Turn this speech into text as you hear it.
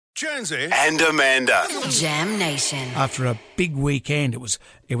Jonesy and Amanda. Jam Nation. After a big weekend, it was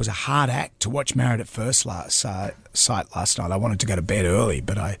a hard act to watch Married at First Sight last night. I wanted to go to bed early,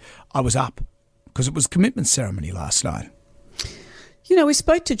 but I was up because it was commitment ceremony last night. You know, we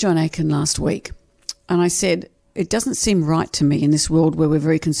spoke to John Aiken last week, and I said, it doesn't seem right to me in this world where we're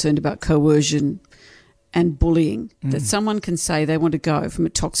very concerned about coercion and bullying that someone can say they want to go from a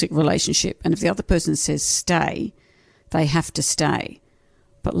toxic relationship, and if the other person says stay, they have to stay.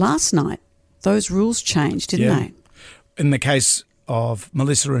 But last night, those rules changed, didn't they? In the case of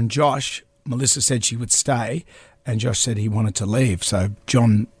Melissa and Josh, Melissa said she would stay and Josh said he wanted to leave. So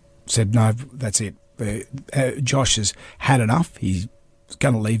John said, no, that's it. Josh has had enough. He's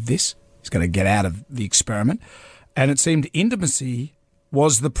going to leave this. He's going to get out of the experiment. And it seemed intimacy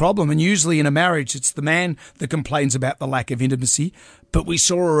was the problem. And usually in a marriage, it's the man that complains about the lack of intimacy. But we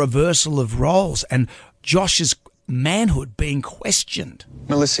saw a reversal of roles and Josh's manhood being questioned.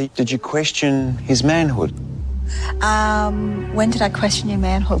 Melissa, did you question his manhood? When did I question your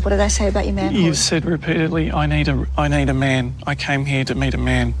manhood? What did I say about your manhood? You've said repeatedly, I need a man. I came here to meet a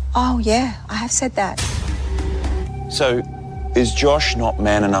man. Oh, yeah, I have said that. So, is Josh not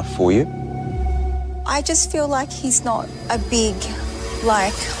man enough for you? I just feel like he's not a big,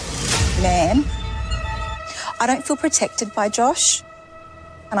 man. I don't feel protected by Josh,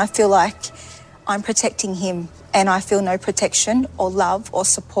 and I feel like I'm protecting him, and I feel no protection or love or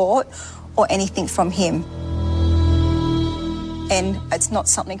support or anything from him. And it's not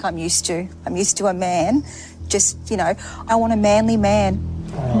something I'm used to. I'm used to a man, I want a manly man.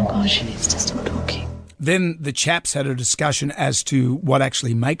 Oh, God, she needs to stop talking. Then the chaps had a discussion as to what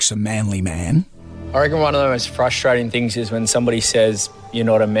actually makes a manly man. I reckon one of the most frustrating things is when somebody says you're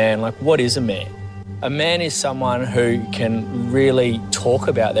not a man. Like, what is a man? A man is someone who can really talk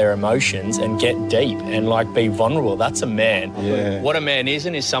about their emotions and get deep and, be vulnerable. That's a man. Yeah. What a man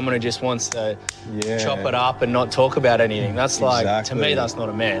isn't is someone who just wants to chop it up and not talk about anything. That's to me, that's not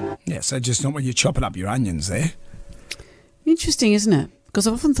a man. Yeah, so just not when you're chopping up your onions there. Interesting, isn't it? Because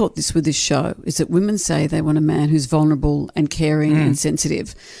I've often thought this with this show, is that women say they want a man who's vulnerable and caring and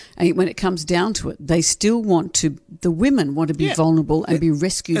sensitive. And when it comes down to it, they still the women want to be vulnerable and be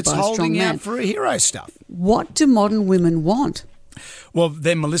rescued by a strong man. It's holding out for a hero stuff. What do modern women want? Well,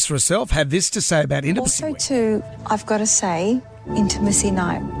 then Melissa herself had this to say about intimacy. Also, too, I've got to say, intimacy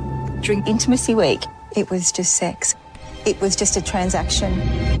night. During intimacy week, it was just sex. It was just a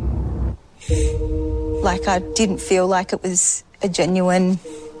transaction. I didn't feel like it was a genuine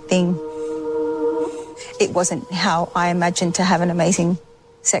thing. It wasn't how I imagined to have an amazing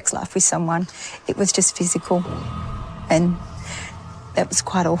sex life with someone. It was just physical, and that was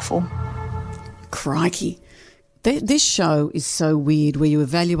quite awful. Crikey. This show is so weird, where you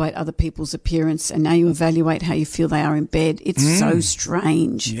evaluate other people's appearance and now you evaluate how you feel they are in bed. It's so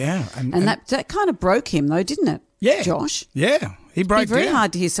strange. Yeah. And that kind of broke him though, didn't it? Yeah. Josh? Yeah. He broke down. It's very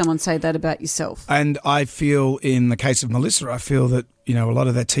hard to hear someone say that about yourself. And I feel, in the case of Melissa, I feel that, a lot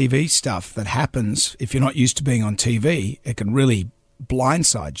of that TV stuff that happens, if you're not used to being on TV, it can really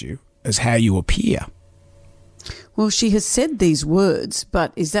blindside you as how you appear. Well, she has said these words,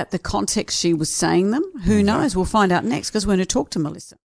 but is that the context she was saying them? Who knows? We'll find out next because we're going to talk to Melissa.